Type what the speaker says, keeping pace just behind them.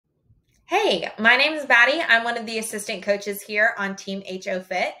Hey, my name is Maddy. I'm one of the assistant coaches here on Team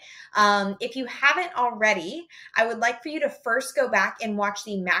HOFIT. If you haven't already, I would like for you to first go back and watch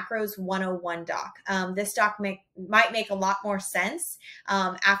the Macros 101 doc. This doc might make a lot more sense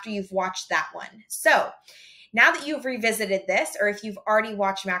after you've watched that one. So now that you've revisited this, or if you've already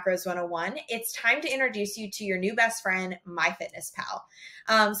watched Macros 101, it's time to introduce you to your new best friend,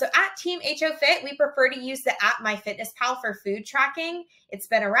 MyFitnessPal. So at Team HOFIT, we prefer to use the app MyFitnessPal for food tracking. It's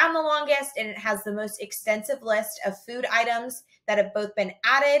been around the longest, and it has the most extensive list of food items that have both been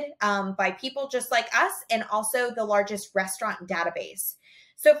added by people just like us, and also the largest restaurant database.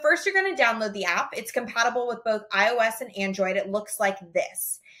 So first, you're going to download the app. It's compatible with both iOS and Android. It looks like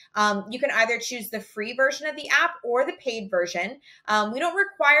this. You can either choose the free version of the app or the paid version. We don't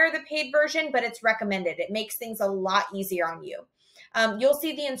require the paid version, but it's recommended. It makes things a lot easier on you. You'll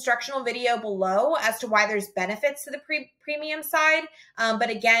see the instructional video below as to why there's benefits to the premium side,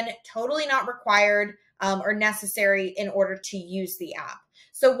 but again, totally not required or necessary in order to use the app.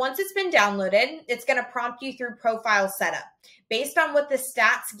 So once it's been downloaded, it's going to prompt you through profile setup. Based on what the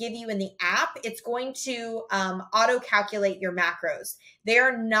stats give you in the app, it's going to auto-calculate your macros. They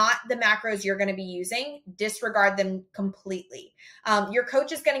are not the macros you're going to be using. Disregard them completely. Your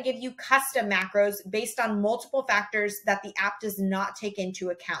coach is going to give you custom macros based on multiple factors that the app does not take into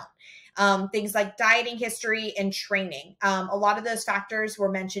account. Things like dieting history and training. A lot of those factors were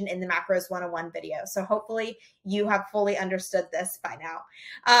mentioned in the Macros 101 video. So hopefully you have fully understood this by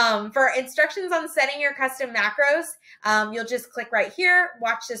now. For instructions on setting your custom macros, you'll just click right here,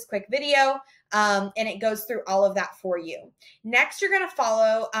 watch this quick video, and it goes through all of that for you. Next, you're going to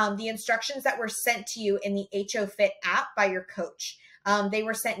follow the instructions that were sent to you in the HOFIT app by your coach. They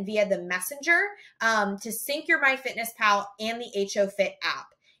were sent via the messenger to sync your MyFitnessPal and the HOFIT app.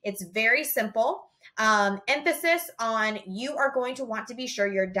 It's very simple. Emphasis on you are going to want to be sure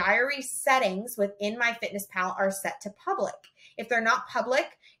your diary settings within MyFitnessPal are set to public. If they're not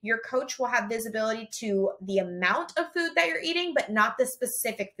public, your coach will have visibility to the amount of food that you're eating, but not the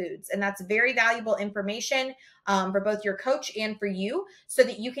specific foods. And that's very valuable information for both your coach and for you, so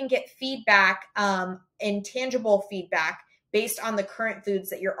that you can get feedback and tangible feedback based on the current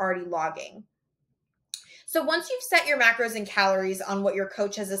foods that you're already logging. So once you've set your macros and calories on what your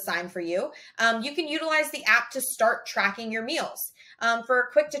coach has assigned for you, you can utilize the app to start tracking your meals. For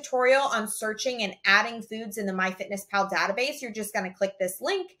a quick tutorial on searching and adding foods in the MyFitnessPal database, you're just going to click this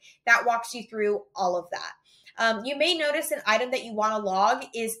link that walks you through all of that. You may notice an item that you want to log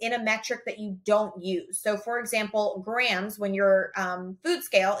is in a metric that you don't use. So for example, grams when your food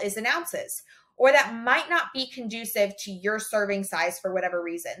scale is in ounces, or that might not be conducive to your serving size for whatever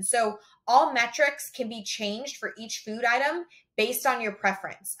reason. So all metrics can be changed for each food item based on your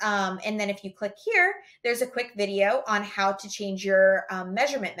preference. And then if you click here, there's a quick video on how to change your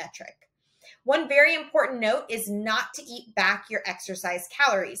measurement metric. One very important note is not to eat back your exercise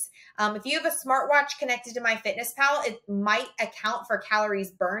calories. If you have a smartwatch connected to MyFitnessPal, it might account for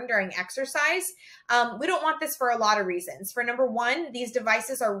calories burned during exercise. We don't want this for a lot of reasons. For number one, these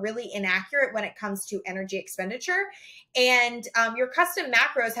devices are really inaccurate when it comes to energy expenditure, and your custom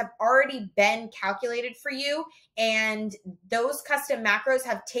macros have already been calculated for you, and those custom macros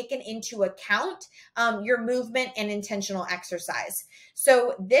have taken into account your movement and intentional exercise.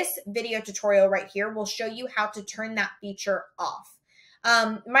 So this video tutorial right here will show you how to turn that feature off.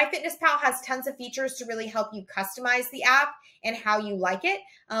 MyFitnessPal has tons of features to really help you customize the app and how you like it.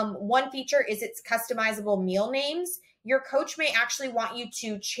 One feature is its customizable meal names. Your coach may actually want you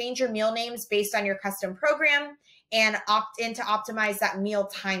to change your meal names based on your custom program and opt in to optimize that meal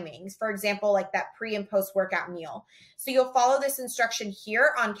timings. For example, like that pre and post workout meal. So you'll follow this instruction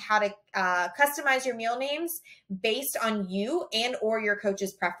here on how to customize your meal names based on you and or your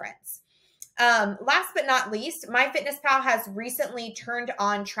coach's preference. Last but not least, MyFitnessPal has recently turned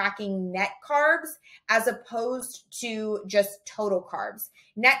on tracking net carbs as opposed to just total carbs.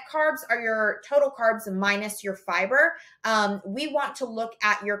 Net carbs are your total carbs minus your fiber. We want to look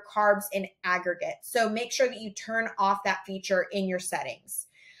at your carbs in aggregate. So make sure that you turn off that feature in your settings.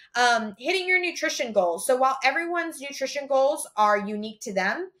 Hitting your nutrition goals. So while everyone's nutrition goals are unique to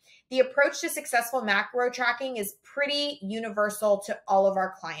them, the approach to successful macro tracking is pretty universal to all of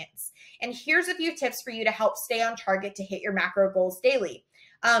our clients. And here's a few tips for you to help stay on target to hit your macro goals daily.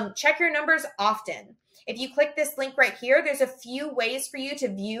 Check your numbers often. If you click this link right here, there's a few ways for you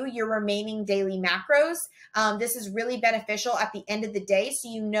to view your remaining daily macros. This is really beneficial at the end of the day, so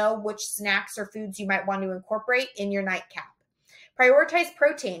you know which snacks or foods you might want to incorporate in your nightcap. Prioritize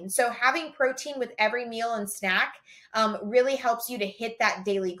protein. So having protein with every meal and snack really helps you to hit that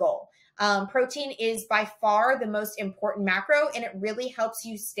daily goal. Protein is by far the most important macro, and it really helps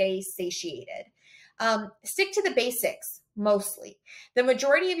you stay satiated. Stick to the basics, mostly. The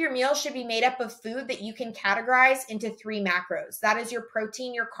majority of your meals should be made up of food that you can categorize into 3 macros. That is your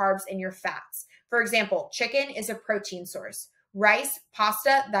protein, your carbs, and your fats. For example, chicken is a protein source. Rice,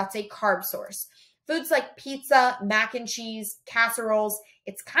 pasta, that's a carb source. Foods like pizza, mac and cheese, casseroles,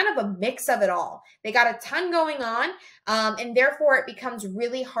 it's kind of a mix of it all. They got a ton going on, and therefore it becomes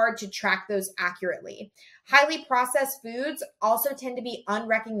really hard to track those accurately. Highly processed foods also tend to be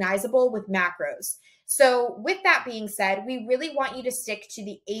unrecognizable with macros. So with that being said, we really want you to stick to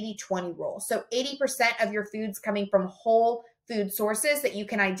the 80-20 rule. So 80% of your foods coming from whole food sources that you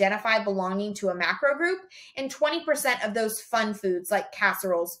can identify belonging to a macro group, and 20% of those fun foods like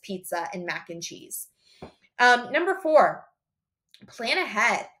casseroles, pizza, and mac and cheese. Number 4, plan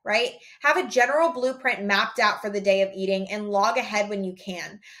ahead, right? Have a general blueprint mapped out for the day of eating and log ahead when you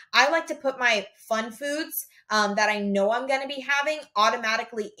can. I like to put my fun foods that I know I'm going to be having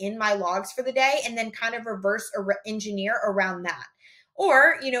automatically in my logs for the day, and then kind of reverse or engineer around that.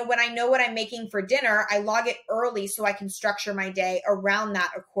 Or, when I know what I'm making for dinner, I log it early so I can structure my day around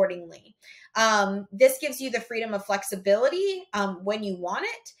that accordingly. This gives you the freedom of flexibility when you want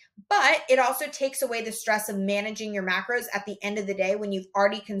it, but it also takes away the stress of managing your macros at the end of the day when you've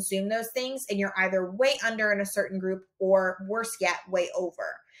already consumed those things and you're either way under in a certain group or, worse yet, way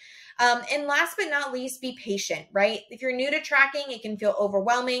over. And last but not least, be patient, right? If you're new to tracking, it can feel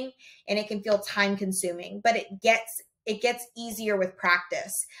overwhelming and it can feel time consuming, but it gets easier with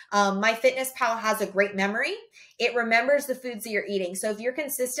practice. MyFitnessPal has a great memory. It remembers the foods that you're eating. So if you're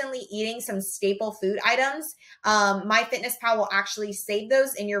consistently eating some staple food items, MyFitnessPal will actually save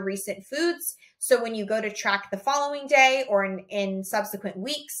those in your recent foods. So when you go to track the following day or in subsequent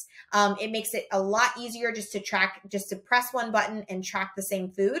weeks, it makes it a lot easier just to press one button and track the same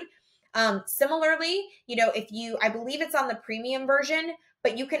food. Similarly, I believe it's on the premium version,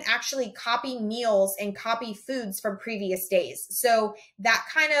 but you can actually copy meals and copy foods from previous days. So that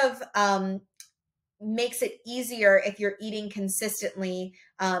kind of makes it easier if you're eating consistently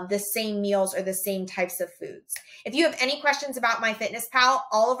the same meals or the same types of foods. If you have any questions about MyFitnessPal,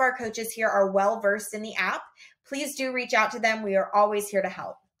 all of our coaches here are well versed in the app. Please do reach out to them. We are always here to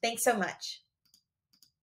help. Thanks so much.